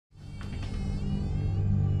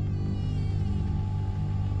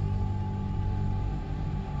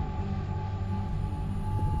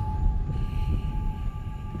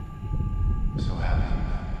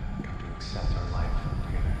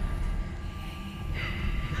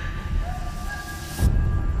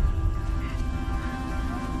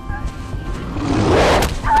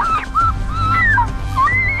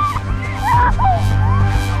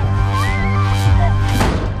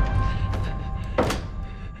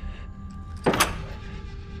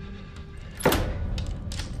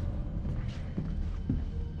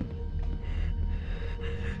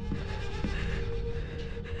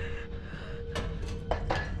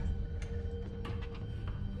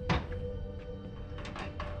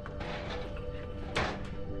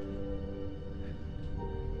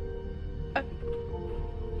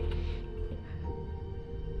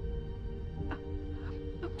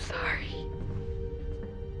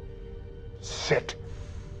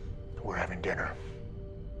We're having dinner.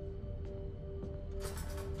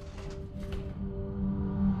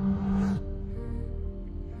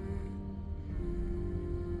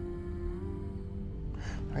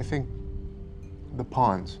 I think the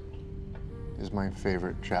ponds is my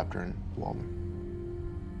favorite chapter in Wellman.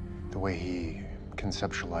 The way he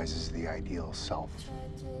conceptualizes the ideal self.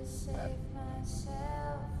 That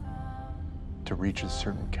to reach a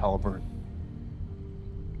certain caliber,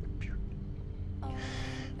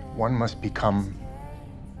 one must become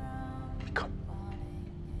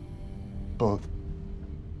both.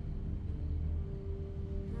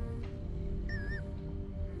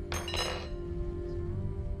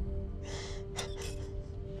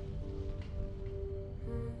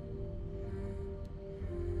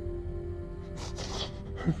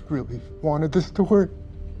 I really wanted this to work.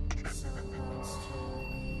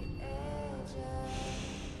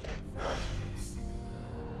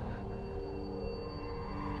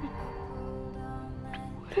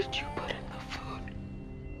 What did you put in